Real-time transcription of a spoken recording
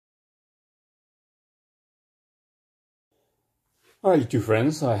All right, YouTube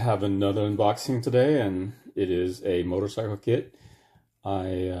friends, I have another unboxing today, and it is a motorcycle kit.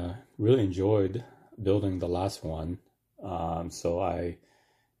 I really enjoyed building the last one, so I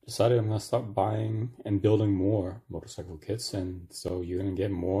decided I'm going to start buying and building more motorcycle kits, and so you're going to get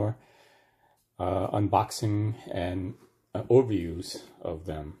more unboxing and overviews of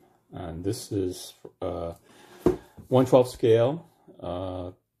them. And this is 1/12 scale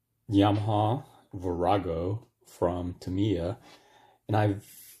Yamaha Virago from Tamiya. And I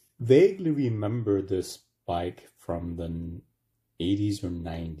vaguely remember this bike from the 80s or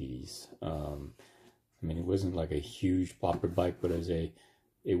 90s. I mean, it wasn't like a huge popular bike, but it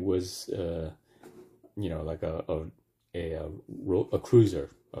was you know, like a cruiser,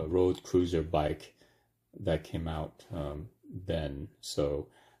 a road cruiser bike that came out then. So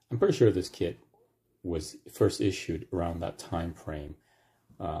I'm pretty sure this kit was first issued around that time frame.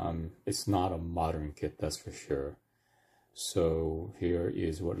 It's not a modern kit, that's for sure. So here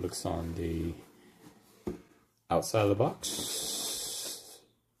is what it looks on the outside of the box.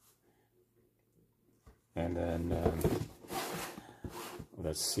 And then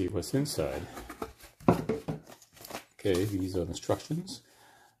let's see what's inside. Okay, these are the instructions.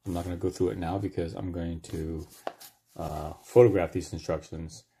 I'm not going to go through it now because I'm going to photograph these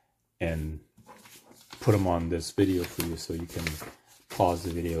instructions and put them on this video for you so you can pause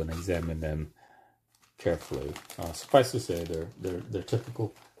the video and examine them carefully. Suffice to say, they're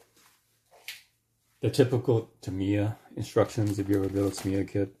typical Tamiya instructions. If you ever build a Tamiya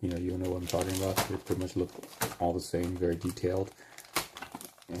kit, you know what I'm talking about. They pretty much look all the same, very detailed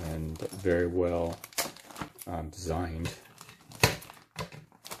and very well designed.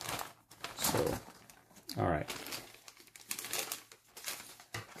 So, all right.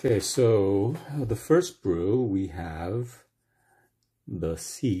 Okay, so the first brew, we have the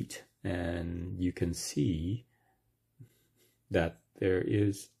seat, and you can see that there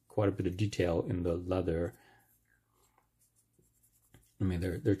is quite a bit of detail in the leather. I mean,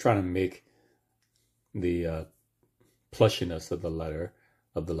 they're trying to make the plushiness of the leather.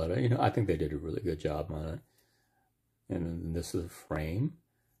 I think they did a really good job on it. And then this is a frame.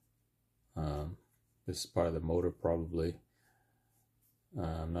 This is part of the motor, probably.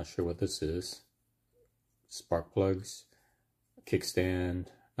 I'm not sure what this is. Spark plugs, kickstand.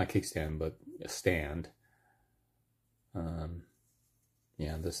 Not kickstand, but a stand.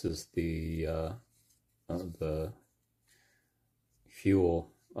 Yeah, this is the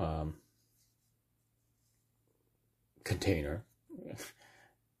fuel container.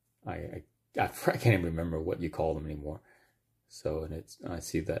 I can't even remember what you call them anymore. So, and I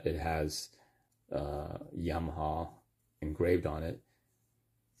see that it has Yamaha engraved on it.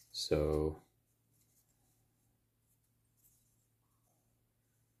 So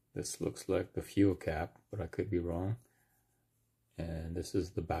this looks like the fuel cap, but I could be wrong. And this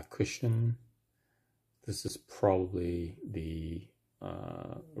is the back cushion. This is probably the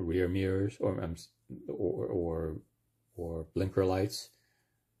rear mirrors or blinker lights.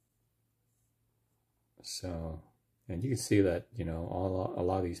 So, and you can see that a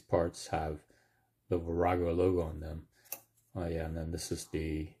lot of these parts have the Virago logo on them. Oh yeah, and then this is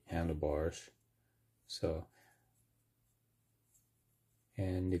the handlebars. So.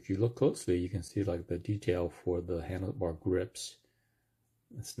 And if you look closely, you can see like the detail for the handlebar grips.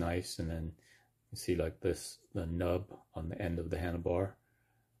 It's nice. And then you see like the nub on the end of the handlebar,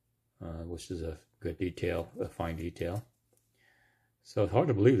 which is a good detail, a fine detail. So it's hard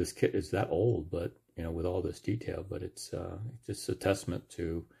to believe this kit is that old, but with all this detail. But it's just a testament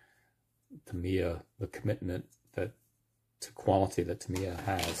to Tamiya, the commitment to quality that Tamiya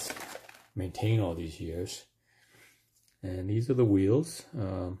has maintained all these years. And these are the wheels.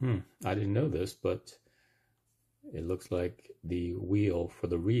 I didn't know this, but it looks like the wheel for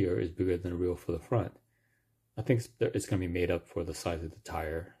the rear is bigger than the wheel for the front. I think it's going to be made up for the size of the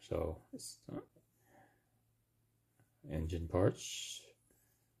tire. So it's engine parts,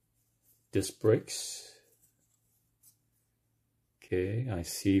 disc brakes. Okay, I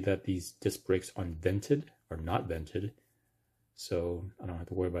see that these disc brakes are not vented. So I don't have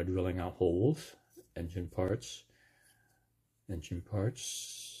to worry about drilling out holes. Engine parts.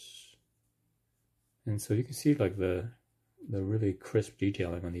 And so you can see like the really crisp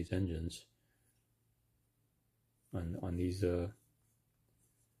detailing on these engines, on these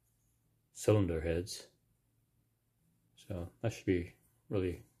cylinder heads. So that should be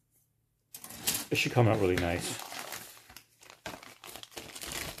really, it should come out really nice.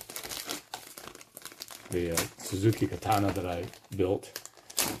 The Suzuki Katana that I built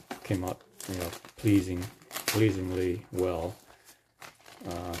came out pleasingly well.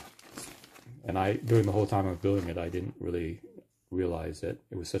 And during the whole time I was building it, I didn't really realize it.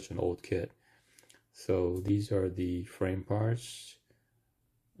 It was such an old kit. So these are the frame parts.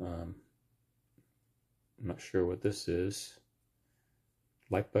 I'm not sure what this is.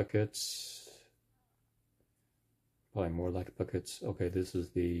 Light buckets. Probably more light buckets. Okay, this is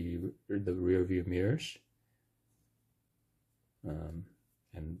the rear view mirrors.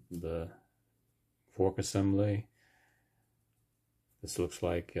 And the fork assembly. This looks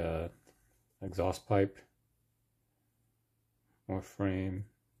like exhaust pipe. More frame.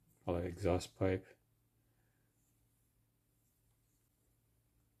 Probably exhaust pipe.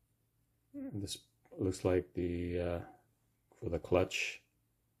 This looks like the for the clutch.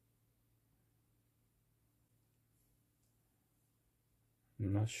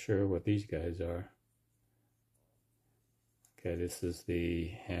 I'm not sure what these guys are. Okay, this is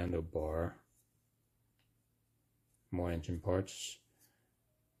the handlebar. More engine parts.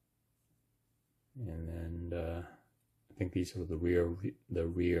 And then I think these are the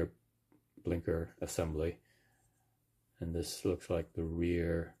rear blinker assembly. And this looks like the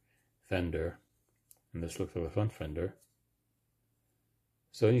rear fender. And this looks like the front fender.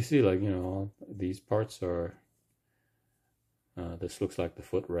 So you see, like, you know, these parts are, this looks like the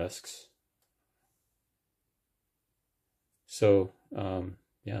footrests. So,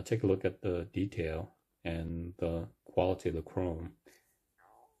 yeah, take a look at the detail and the quality of the chrome.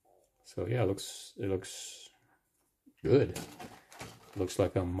 So yeah, it looks good. It looks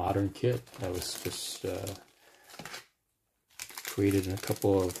like a modern kit that was just created a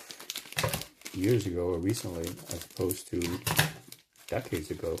couple of years ago or recently, as opposed to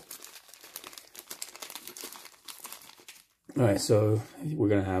decades ago. All right, so we're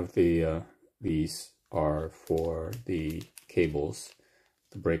gonna have the these are for the cables,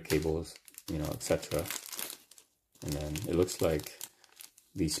 the brake cables, you know, etc. And then it looks like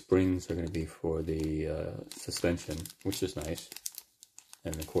these springs are going to be for the suspension, which is nice.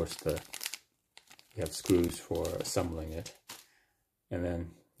 And of course, we have screws for assembling it. And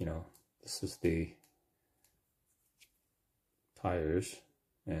then, you know, this is the tires,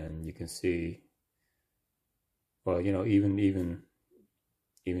 and you can see, well, you know, even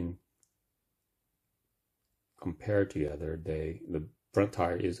compared together, the front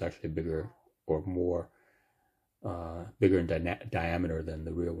tire is actually bigger or more bigger in diameter than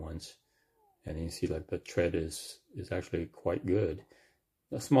the rear ones. And you see, like, the tread is actually quite good.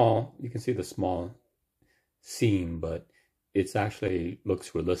 You can see the small seam, but it's actually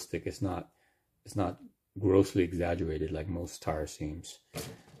looks realistic. It's not grossly exaggerated like most tire seams.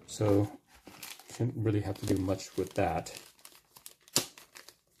 So shouldn't really have to do much with that.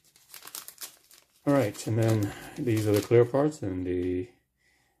 All right, and then these are the clear parts and the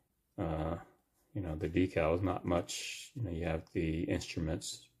you know, the decals. Not much. You know, you have the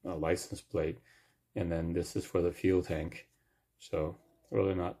instruments, license plate, and then this is for the fuel tank. So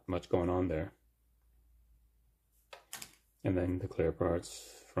really not much going on there. And then the clear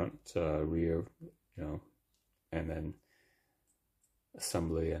parts, front, rear, you know, and then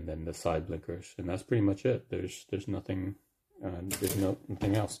assembly, and then the side blinkers, and that's pretty much it. There's nothing,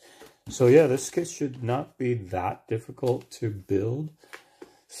 nothing else. So yeah, this kit should not be that difficult to build.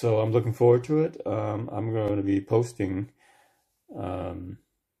 So I'm looking forward to it. I'm going to be posting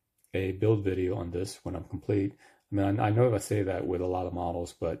a build video on this when I'm complete. I mean, I know I say that with a lot of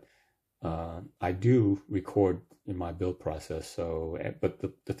models, but I do record in my build process. So, but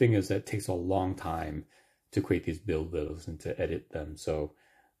the thing is that it takes a long time to create these build videos and to edit them. So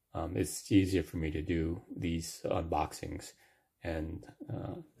it's easier for me to do these unboxings, and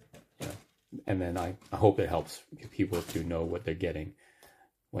you know, and then I hope it helps people to know what they're getting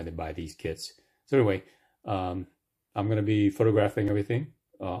when they buy these kits. So anyway, I'm going to be photographing everything,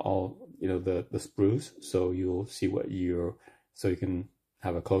 all, you know, the sprues, so you'll see so you can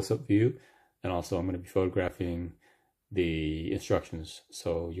have a close-up view. And also I'm going to be photographing the instructions,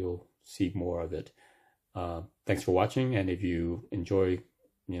 so you'll see more of it. Thanks for watching, and if you enjoy,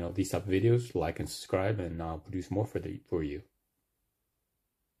 you know, these type of videos, like and subscribe, and I'll produce more for you.